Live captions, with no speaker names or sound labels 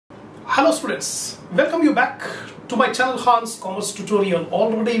Hello students, welcome you back to my channel Khan's Commerce Tutorial.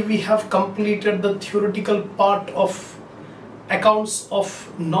 Already we have completed the theoretical part of accounts of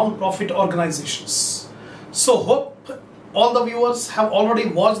non-profit organizations. So hope all the viewers have already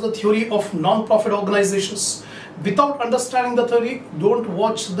watched the theory of non-profit organizations. Without understanding the theory, don't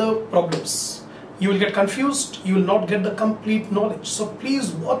watch the problems. You will get confused, you will not get the complete knowledge. So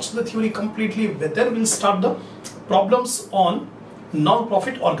please watch the theory completely, then we'll start the problems on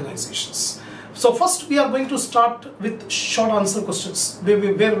non-profit organizations. So first we are going to start with short answer questions where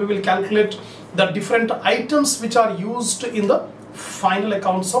we will calculate the different items which are used in the final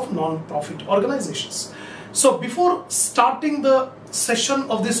accounts of non-profit organizations. So before starting the session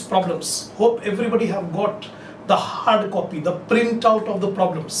of these problems, hope everybody have got the hard copy, the printout of the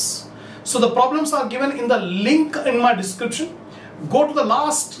problems. So the problems are given in the link in my description. Go to the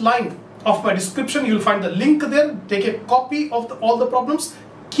last line of my description, you will find the link there. Take a copy of all the problems,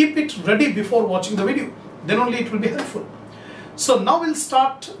 keep it ready before watching the video, then only it will be helpful. So now we'll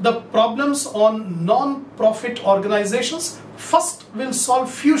start the problems on non-profit organizations. First we'll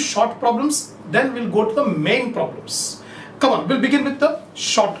solve few short problems, then we'll go to the main problems. Come on, we'll begin with the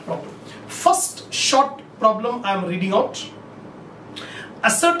short problem. First short problem I am reading out.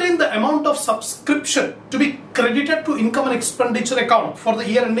 Ascertain the amount of subscription to be credited to income and expenditure account for the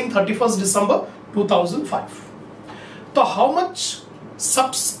year ending 31st December 2005. So how much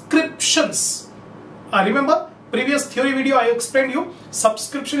subscriptions? Remember previous theory video I explained you,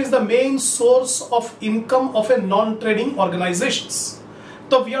 subscription is the main source of income of a non-trading organizations.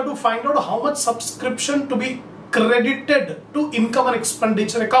 So we have to find out how much subscription to be credited to income and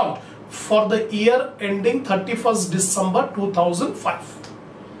expenditure account for the year ending 31st December 2005.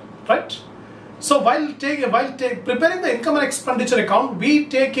 Right? So while preparing the income and expenditure account, we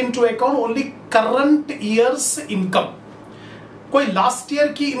take into account only current year's income. कोई last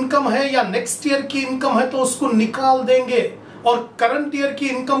year की income है या next year की income है तो उसको निकाल देंगे, और करंट ईयर की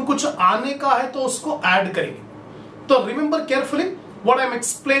इनकम कुछ आने का है तो उसको ऐड करेंगे. तो remember carefully what I am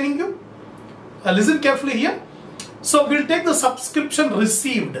explaining you. Listen carefully here. So we'll take the subscription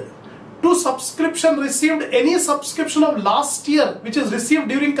received. To subscription received, any subscription of last year which is received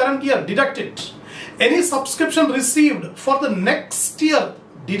during current year, deduct it. Any subscription received for the next year,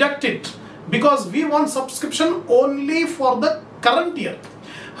 deduct it, because we want subscription only for the current year.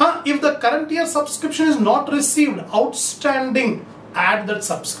 If the current year subscription is not received, outstanding, add that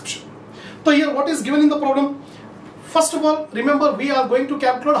subscription. So here what is given in the problem? First of all, remember we are going to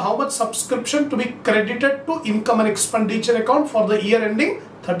calculate how much subscription to be credited to income and expenditure account for the year ending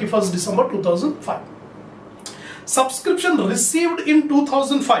 31st December 2005. Subscription received in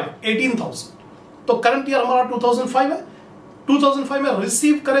 2005 18,000. तो current year हमारा 2005 है. 2005 में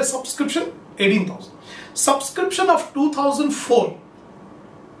receive करे subscription 18,000. Subscription of 2004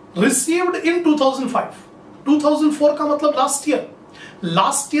 received in 2005. 2004 का मतलब last year.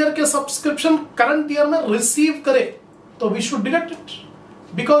 Last year के subscription current year में receive करे तो we should deduct it,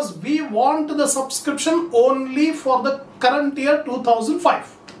 because we want the subscription only for the current year 2005.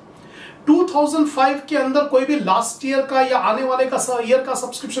 2005 के अंदर कोई भी लास्ट ईयर का या आने वाले का ईयर का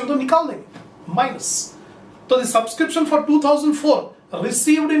सब्सक्रिप्शन तो निकाल देंगे माइनस. तो the subscription for 2004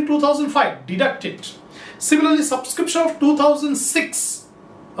 received in 2005, deduct it. Similarly, subscription of 2006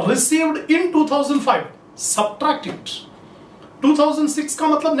 received in 2005, subtract it. 2006 का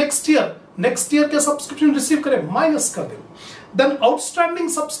मतलब नेक्स्ट ईयर के सब्सक्रिप्शन रिसीव करें, माइनस कर दें. Then outstanding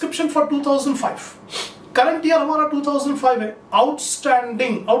subscription for 2005. Current year हमारा 2005 है.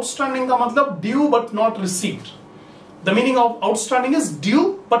 आउटस्टैंडिंग का मतलब due but not received. The meaning of outstanding is due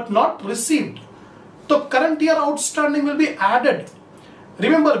but not received. तो current year outstanding will be added.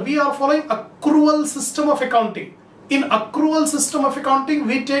 Remember we are following accrual system of accounting. In accrual system of accounting,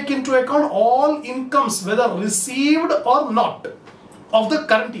 we take into account all incomes whether received or not of the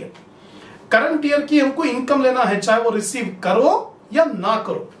current year. Current year की हमको income लेना है, चाहे वो receive करो या ना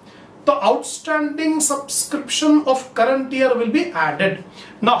करो. तो outstanding subscription of current year will be added.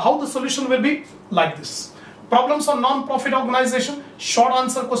 Now how the solution will be like this. Problems on non-profit organization, short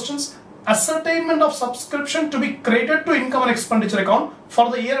answer questions. Ascertainment of subscription to be credited to income and expenditure account for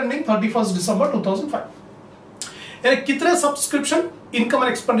the year ending 31st December 2005. कितने subscription income and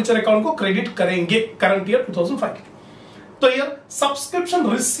expenditure account को credit करेंगे current year 2005. तो यार subscription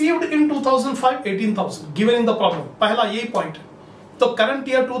received in 2005 18,000 given in the problem. पहला यही point है. तो current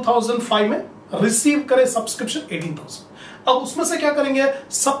year 2005 में रिसीव करे सब्सक्रिप्शन 18,000. अब उसमें से क्या करेंगे,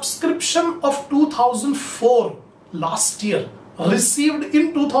 subscription of 2004 last year received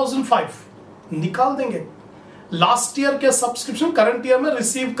in 2005 निकाल देंगे. लास्ट ईयर के सब्सक्रिप्शन करंट ईयर में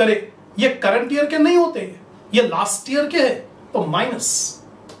रिसीव करे, ये करंट ईयर के नहीं होते, ये लास्ट ईयर के है, तो माइनस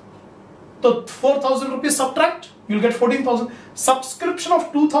तो 4,000 rupees subtract, you will get 14,000. Subscription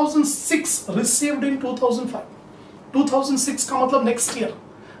of 2006 received in 2005. 2006 का मतलब नेक्स्ट ईयर,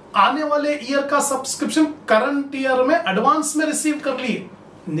 आने वाले ईयर का सब्सक्रिप्शन करंट ईयर में एडवांस में रिसीव कर लिए,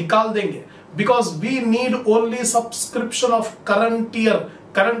 निकाल देंगे, because we need only subscription of current year.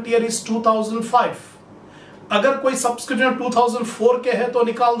 Current year is 2005. अगर कोई सब्सक्रिप्शन 2004 के है तो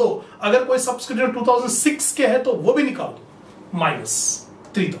निकाल दो, अगर कोई सब्सक्रिप्शन 2006 के है तो वो भी निकाल दो, माइनस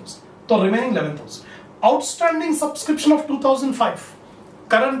 3,000, तो remaining 11,000. Outstanding subscription of 2005,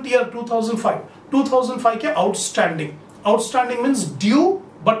 current year 2005 के outstanding. Outstanding means due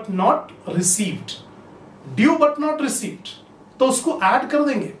but not received. Due but not received, तो उसको ऐड कर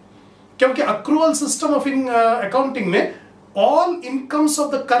देंगे, क्योंकि अक्रूवल सिस्टम ऑफ अकाउंटिंग में all incomes of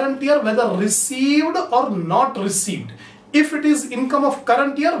the current year, whether received or not received, if it is income of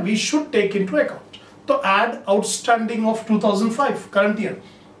current year, we should take into account. तो add outstanding of 2005, current year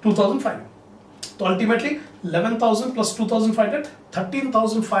 2005. तो ultimately 11,000 plus 2,500,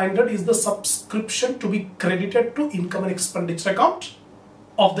 13,500 is the subscription to be credited to income and expenditure account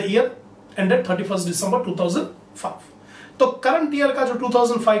of the year ended 31st December 2005. तो current year का जो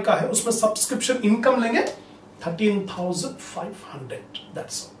 2005 का है उसमें subscription income लेंगे 13,500.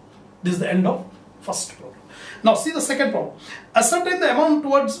 That's all. This is the end of first problem. Now see the second problem. Ascertain the amount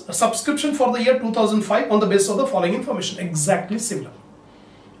towards subscription for the year 2005 on the basis of the following information. Exactly similar.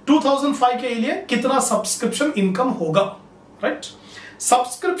 2005 के लिए कितना subscription income होगा, right?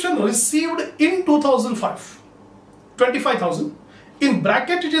 Subscription received in 2005, 25,000. In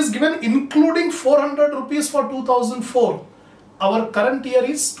bracket it is given including 400 rupees for 2004. Our current year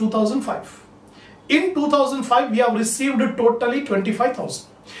is 2005. In 2005, we have received totally 25,000.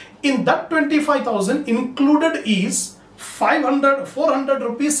 In that 25,000 included is 400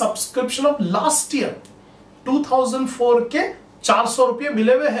 rupees subscription of last year. 2004 के 400 रुपये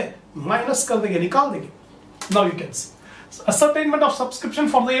मिले हुए हैं, minus कर देंगे, निकाल देंगे. Now you can see. Ascertainment of subscription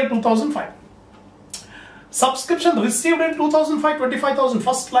for the year 2005. Subscription received in 2005, 25,000.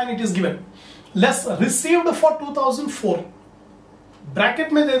 First line it is given. Less received for 2004.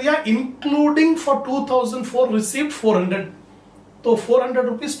 Bracket में दे दिया इंक्लूडिंग फॉर 2004 रिसीव्ड 400. तो 400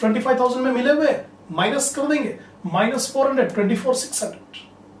 रुपीज 25,000 में मिले हुए, माइनस कर देंगे, माइनस 400,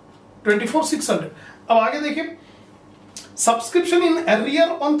 24,600. अब आगे देखिए, subscription in arrear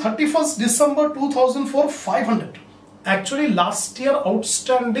on 31st December 2004 500. Actually last year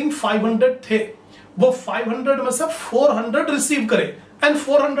outstanding 500 थे, वो 500 में से 400 रिसीव करे and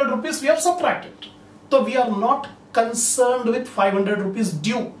 400 rupees we have subtracted. तो we are not concerned with 500 rupees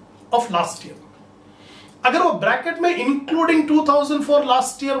due of last year. अगर वो ब्रैकेट में including 2004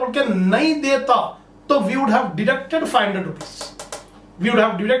 last year बोल के नहीं देता तो we would have deducted 500 rupees. We would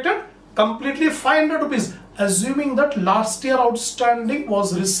have deducted completely 500 rupees, assuming that last year outstanding was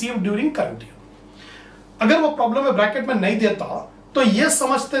received during current year. अगर वो प्रॉब्लम में ब्रैकेट में नहीं देता तो ये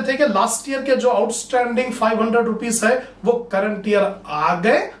समझते थे कि लास्ट ईयर के जो आउटस्टैंडिंग 500 रुपीज है वो करंट ईयर आ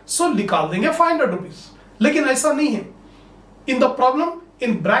गए, सो निकाल देंगे 500 रुपीज. लेकिन ऐसा नहीं है. In the problem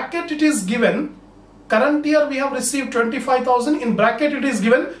in bracket it is given current year we have received 25,000. In bracket it is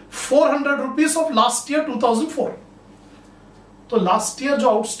given 400 rupees of last year 2004. तो लास्ट ईयर जो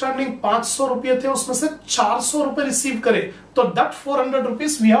आउटस्टैंडिंग 500 रुपए थे उसमें से 400 रुपए रिसीव करे, तो that 400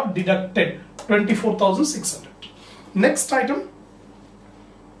 rupees we have deducted 24,600. Next item,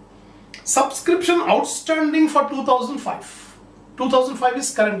 subscription outstanding for 2005. 2005 is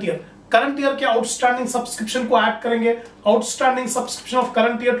current year. Current year के आउटस्टैंडिंग सब्सक्रिप्शन को ऐड करेंगे. Outstanding subscription of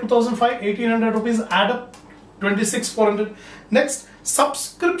current year 2005 1800 rupees, add up 26,400. Next,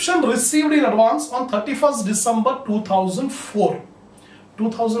 subscription received in advance on 31st December 2004.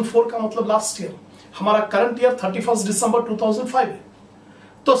 2004 का मतलब last year, हमारा current year 31st December 2005 है.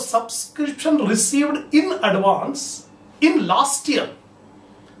 तो subscription received in advance in last year,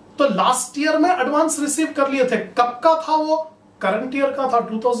 तो last year में advance receive कर लिए थे. कब का था वो? करंट ईयर का था,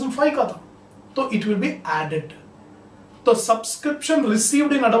 2005 का था, तो इट विल बी एडेड. तो subscription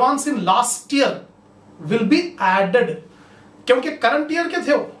received in advance in last year will be added, क्योंकि करंट ईयर के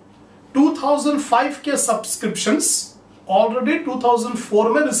थे वो. 2005 के सब्सक्रिप्शंस ऑलरेडी 2004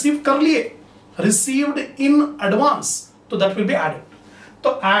 में रिसीव कर लिए, रिसीव्ड इन एडवांस, तो दैट विल बी एडेड. तो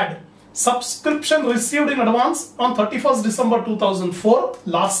add subscription received in advance on 31st December 2004,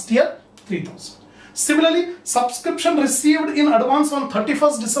 last year 3,000. Similarly, subscription received in advance on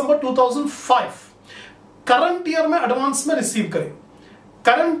 31st December 2005. Current year में एडवांस में receive करें.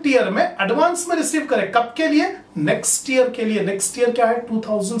 Current year में advance में receive करें, कब के लिए? नेक्स्ट ईयर के लिए. नेक्स्ट ईयर क्या है?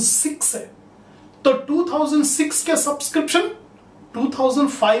 2006 है. तो 2006 के सब्सक्रिप्शन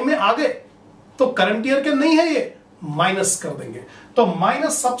 2005 में आ गए, तो करंट ईयर के नहीं है ये, माइनस कर देंगे। तो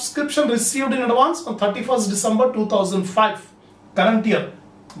minus subscription received in advance on 31st December 2005 current year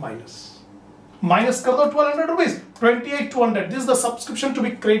minus कर दो 1200 rupees, 28,200. This is the subscription to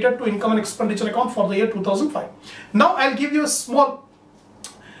be credited to income and expenditure account for the year 2005. Now I'll give you a small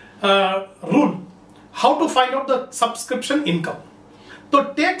rule how to find out the subscription income. तो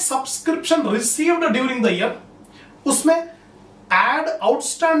take subscription received during the year, उसमें add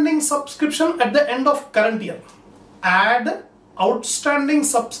outstanding subscription at the end of current year. Add outstanding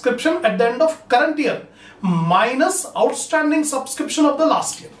subscription at the end of current year minus outstanding subscription of the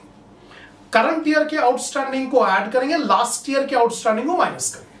last year. Current year के outstanding को add करेंगे, last year के outstanding को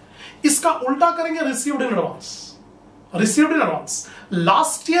minus करेंगे। इसका उल्टा करेंगे received in advance. Received in advance,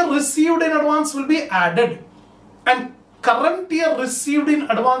 last year received in advance will be added and current year received in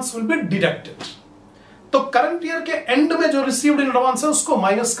advance will be deducted. तो करंट ईयर के एंड में जो रिसीव्ड इन एडवांस है उसको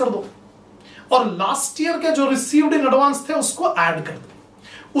माइनस कर दो और लास्ट ईयर के जो रिसीव्ड इन एडवांस थे उसको ऐड कर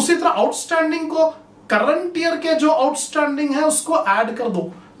दो। उसी तरह आउटस्टैंडिंग को करंट ईयर के जो आउटस्टैंडिंग है उसको ऐड कर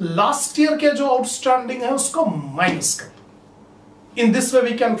दो, लास्ट ईयर के जो आउटस्टैंडिंग है उसको माइनस कर दो। In this way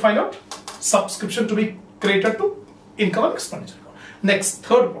we can find out subscription to be credited to income and expenditure account. Next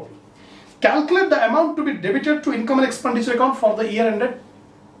third problem, calculate the amount to be debited to income and expenditure account for the year ended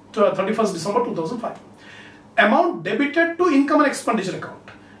 31st December 2005। Amount debited to income and expenditure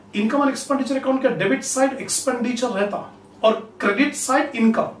account, income and expenditure account का debit side expenditure रहता और credit side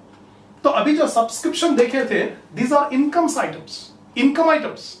income. तो अभी जो subscription देखे थे these are incomes items, income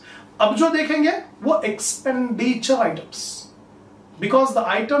items. अब जो देखेंगे वो expenditure items, because the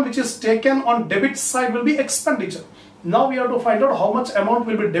item which is taken on debit side will be expenditure. Now we have to find out how much amount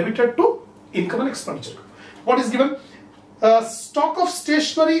will be debited to income and expenditure. What is given? Stock of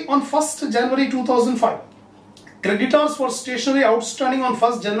stationery on 1st January 2005, creditors for stationery outstanding on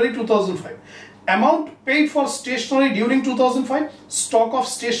 1st January 2005, amount paid for stationery during 2005, stock of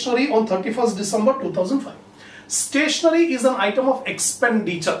stationery on 31st December 2005. Stationery is an item of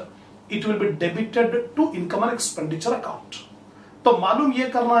expenditure. It will be debited to income and expenditure account. तो मालूम ये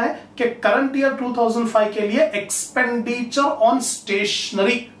करना है कि current year 2005 के लिए expenditure on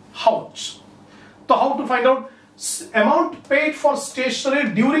stationery how much. तो how to find out amount paid for stationery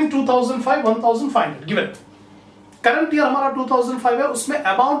during 2005 1500 given. Current year हमारा 2005 है, उसमें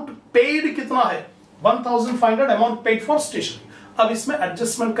अमाउंट पेड कितना है 1500 अमाउंट पेड फॉर स्टेशनरी। अब इसमें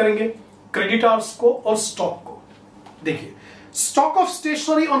एडजस्टमेंट करेंगे क्रेडिटर्स को और स्टॉक को। देखिए stock of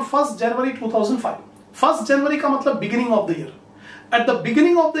stationery on 1st January 2005, 1st January का मतलब beginning of the year. At the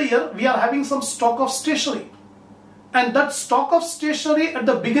beginning of the year we are having some stock of stationery and that stock of stationery at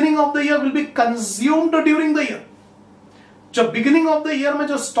the beginning of the year will be consumed during the year. जब beginning of the year में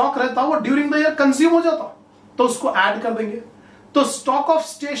जो stock रहता वो during the year consume हो जाता तो उसको add कर देंगे। तो stock of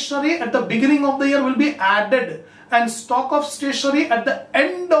stationery at the beginning of the year will be added and stock of stationery at the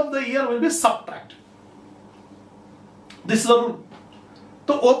end of the year will be subtracted. This is the rule.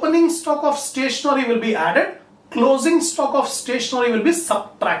 So opening stock of stationery will be added, closing stock of stationery will be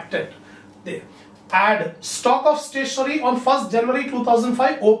subtracted. There. Add stock of stationery on 1st January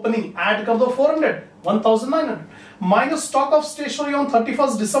 2005 opening, add kar do 400, 1900 minus stock of stationery on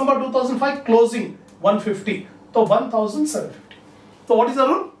 31st December 2005 closing 150, so 1750. So what is the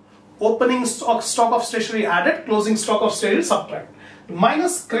rule? Opening stock of stationery added, closing stock of stationery subtract.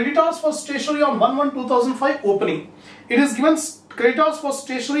 Minus creditors for stationery on 1/1/2005 opening. It is given creditors for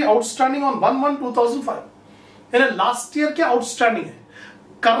stationery outstanding on 1/1/2005. यानी last year के outstanding है,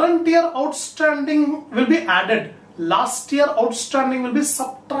 current year outstanding will be added, last year outstanding will be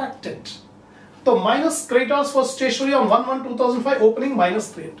subtracted. तो minus creditors for stationery on 1/1/2005 opening minus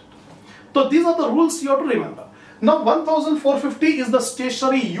 300. So these are the rules you have to remember. Now 1450 is the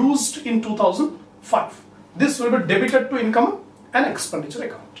stationery used in 2005. This will be debited to income and expenditure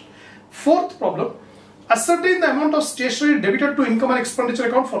account. Fourth problem, ascertain the amount of stationery debited to income and expenditure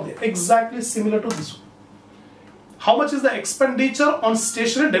account for the year. Exactly similar to this one. How much is the expenditure on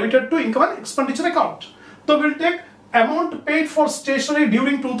stationery debited to income and expenditure account? So we'll take amount paid for stationery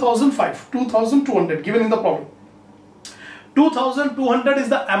during 2005, 2200 given in the problem. 2200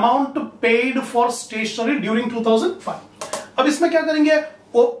 is the amount paid for stationery during 2005. अब इसमें क्या करेंगे?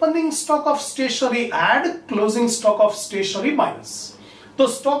 Opening stock of stationery add, closing stock of stationery minus. So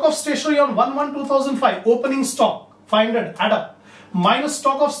stock of stationery on 1/1/2005 opening stock 500 add up minus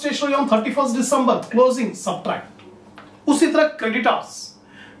stock of stationery on 31st December closing subtract. उसी तरह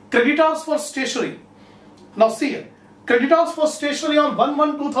creditors for stationery. Now see here, creditors for stationery on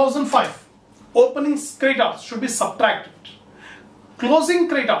 1/1/2005 opening creditors should be subtracted. Closing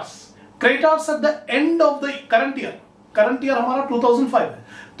creditors at the end of the current year हमारा 2005 है,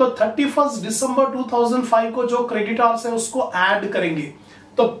 तो 31 दिसंबर 2005 को जो creditors है उसको add करेंगे,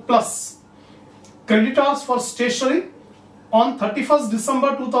 तो plus creditors for stationery on 31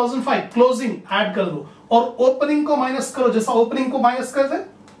 December 2005 closing add कर दो और ओपनिंग को माइनस करो, जैसा ओपनिंग को माइनस करते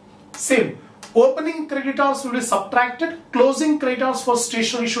same opening creditors will be subtracted, closing creditors for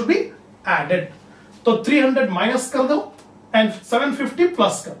stationery should be added. तो 300 माइनस कर दो एंड 750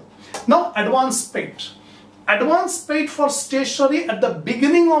 प्लस कर दो। Now advance paid, advance paid for stationery at the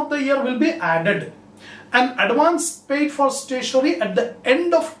beginning of the year will be added and advance paid for stationery at the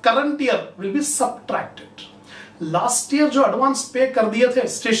end of current year will be subtracted। Last year जो advance पे कर दिए थे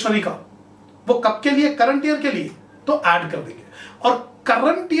stationery का वो कब के लिए, करंट ईयर के लिए, तो ऐड कर देंगे। और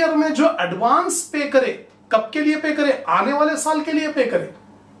करंट ईयर में जो एडवांस पे करे कब के लिए पे करे, आने वाले साल के लिए पे करे,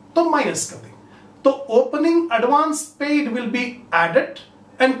 तो माइनस कर देंगे। तो opening advance paid will be added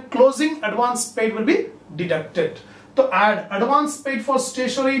and closing advance paid will be deducted. तो add advance paid for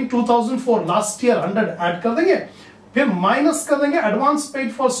stationery in 2004 last year 100 add कर देंगे, फिर माइनस कर देंगे advance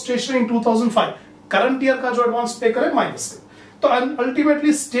paid for stationery in 2005 current year का जो एडवांस पे करे माइनस कर। तो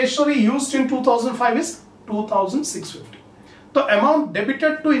ultimately stationery used in 2005 is 2650। तो amount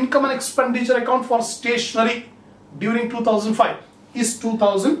debited to income and expenditure account for stationery during 2005 is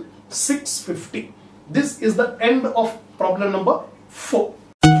 2650। This is the end of problem number 4.